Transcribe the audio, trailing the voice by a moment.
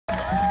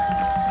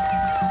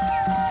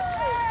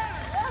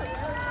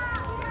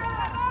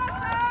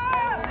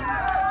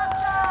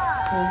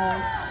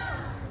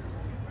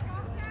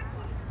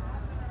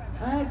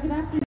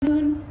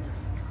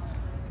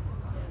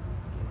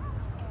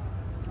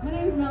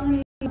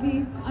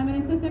Yazzie. I'm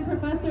an assistant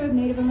professor of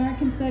Native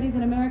American Studies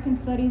and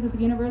American Studies at the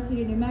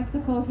University of New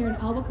Mexico here in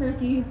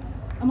Albuquerque.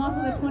 I'm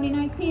also the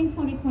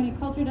 2019-2020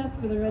 Culture Desk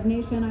for the Red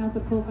Nation. I also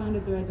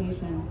co-founded the Red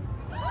Nation.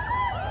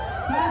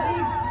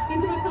 These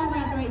are my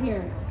comrades right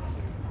here.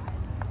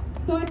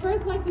 So I'd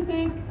first like to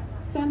thank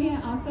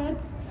Samia Asset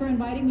for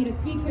inviting me to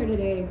speak here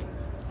today.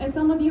 As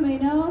some of you may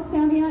know,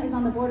 Samia is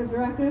on the board of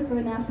directors for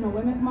the National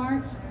Women's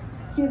March.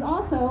 She is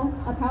also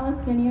a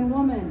Palestinian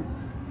woman.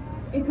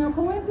 It's no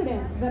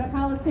coincidence that a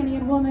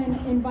Palestinian woman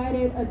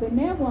invited a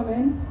Diné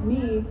woman,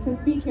 me, to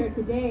speak here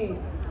today.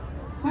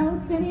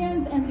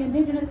 Palestinians and the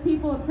indigenous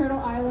people of Turtle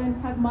Island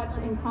have much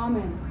in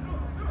common.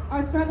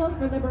 Our struggles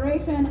for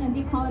liberation and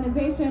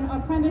decolonization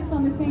are premised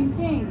on the same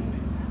thing,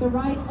 the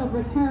right of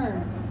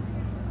return.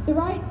 The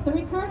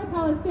return of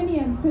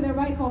Palestinians to their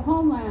rightful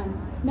homelands,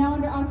 now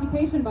under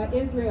occupation by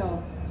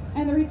Israel,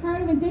 and the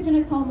return of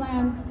indigenous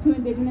homelands to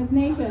indigenous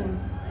nations,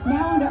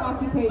 now under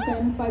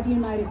occupation by the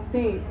United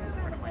States.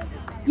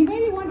 You may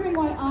be wondering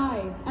why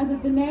I, as a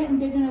Diné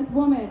indigenous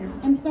woman,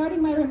 am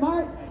starting my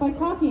remarks by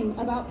talking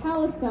about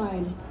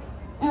Palestine.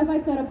 As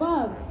I said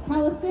above,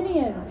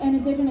 Palestinians and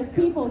indigenous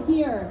people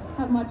here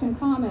have much in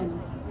common.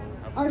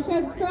 Our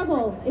shared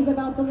struggle is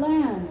about the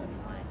land.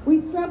 We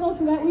struggle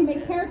so that we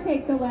may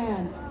caretake the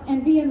land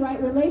and be in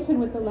right relation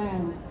with the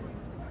land.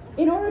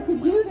 In order to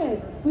do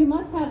this, we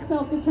must have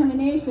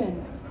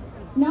self-determination,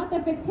 not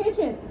the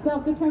fictitious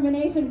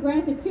self-determination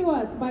granted to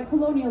us by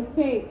colonial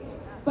states,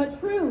 but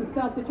true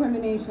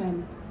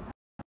self-determination.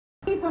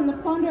 From the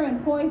plunder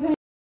and poison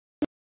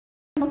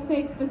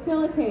states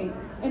facilitate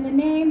in the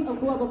name of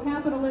global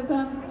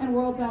capitalism and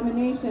world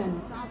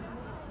domination.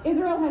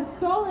 Israel has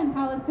stolen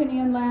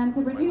Palestinian land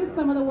to produce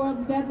some of the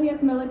world's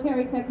deadliest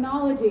military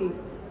technology,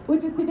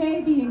 which is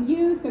today being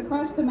used to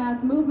crush the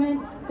mass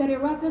movement that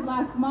erupted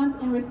last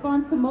month in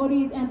response to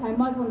Modi's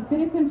anti-Muslim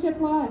citizenship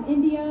law in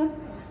India,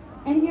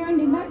 and here in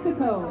New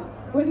Mexico,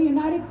 where the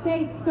United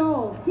States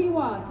stole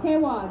Tiwa,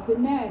 Tewa,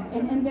 Diné,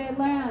 and Inde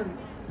lands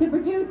to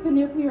produce the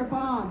nuclear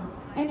bomb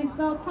and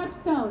install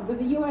touchstones of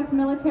the U.S.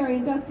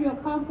 military-industrial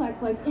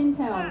complex like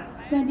Intel,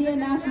 Sandia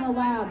National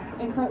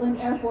Labs, and Kirtland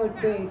Air Force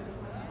Base.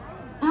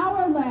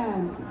 Our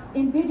lands,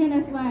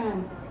 indigenous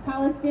lands,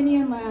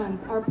 Palestinian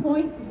lands, are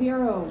point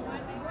zero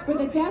for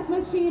the death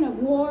machine of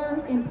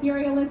war,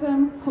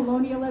 imperialism,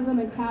 colonialism,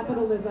 and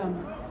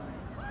capitalism.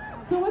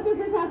 So what does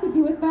this have to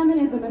do with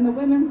feminism and the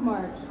Women's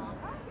March?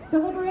 The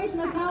liberation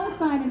of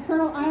Palestine and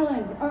Turtle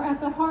Island are at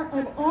the heart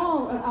of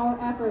all of our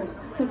efforts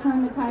to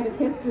turn the tide of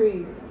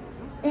history.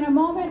 In a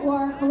moment where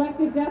our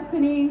collective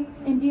destiny,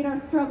 indeed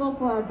our struggle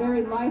for our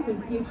very life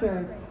and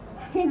future,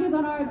 hinges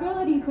on our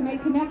ability to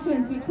make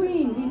connections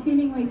between these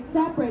seemingly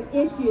separate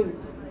issues,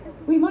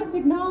 we must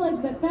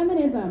acknowledge that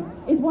feminism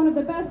is one of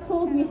the best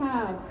tools we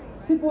have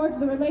to forge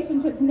the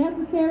relationships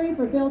necessary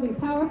for building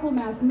powerful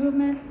mass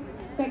movements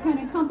that can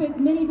encompass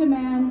many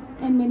demands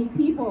and many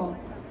people.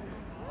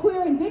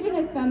 Queer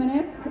indigenous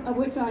feminists, of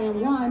which I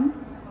am one,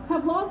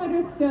 have long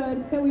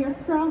understood that we are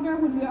stronger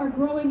when we are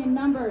growing in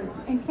numbers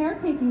and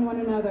caretaking one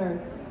another.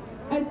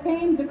 As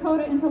famed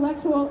Dakota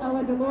intellectual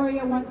Ella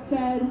Deloria once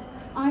said,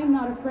 "I am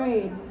not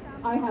afraid,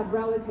 I have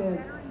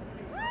relatives."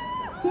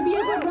 To be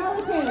a good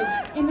relative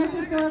in this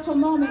historical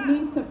moment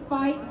means to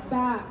fight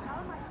back,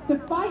 to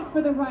fight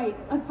for the right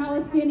of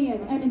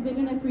Palestinian and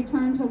indigenous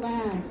return to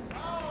land,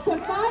 to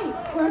fight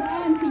for an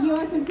end to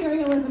U.S.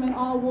 imperialism and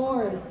all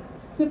wars,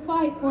 to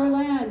fight for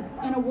land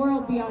and a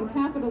world beyond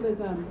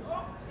capitalism.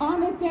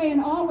 On this day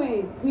and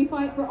always, we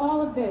fight for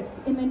all of this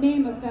in the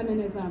name of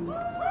feminism.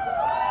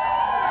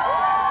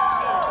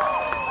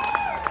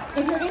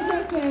 If you're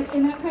interested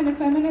in that kind of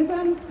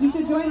feminism, you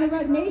should join the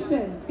Red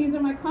Nation. These are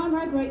my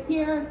comrades right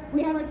here.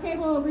 We have our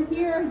table over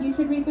here. You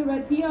should read the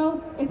Red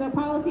Deal. It's our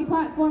policy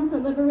platform for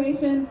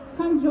liberation.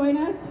 Come join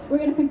us. We're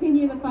going to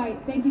continue the fight.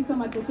 Thank you so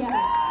much. Thank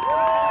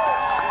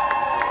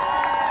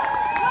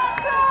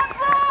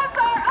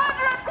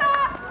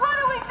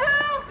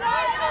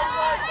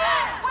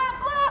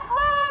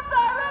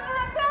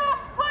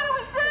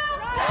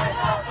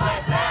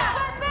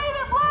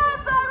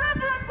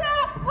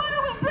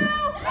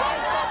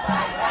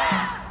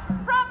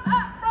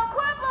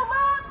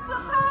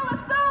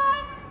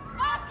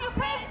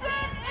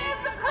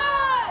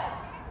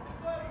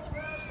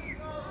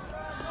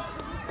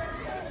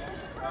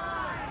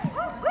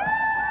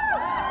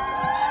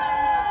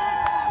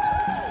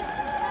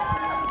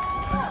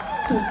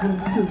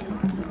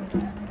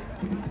you.